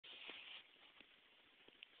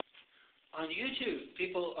On YouTube,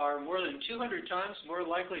 people are more than 200 times more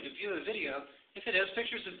likely to view a video if it has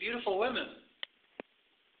pictures of beautiful women.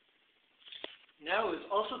 Now is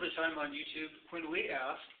also the time on YouTube when we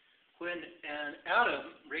ask, when an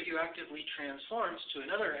atom radioactively transforms to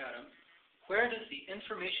another atom, where does the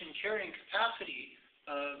information carrying capacity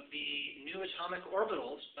of the new atomic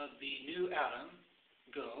orbitals of the new atom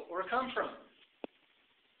go or come from?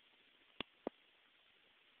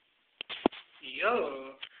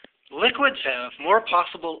 Liquids have more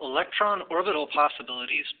possible electron orbital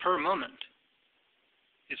possibilities per moment,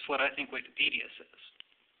 is what I think Wikipedia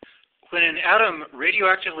says. When an atom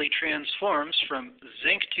radioactively transforms from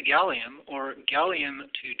zinc to gallium or gallium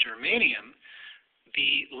to germanium,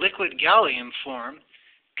 the liquid gallium form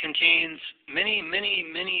contains many, many,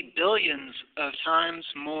 many billions of times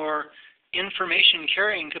more information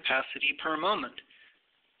carrying capacity per moment.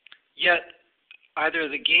 Yet, either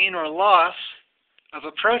the gain or loss of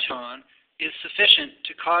a proton is sufficient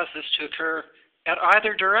to cause this to occur at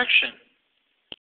either direction.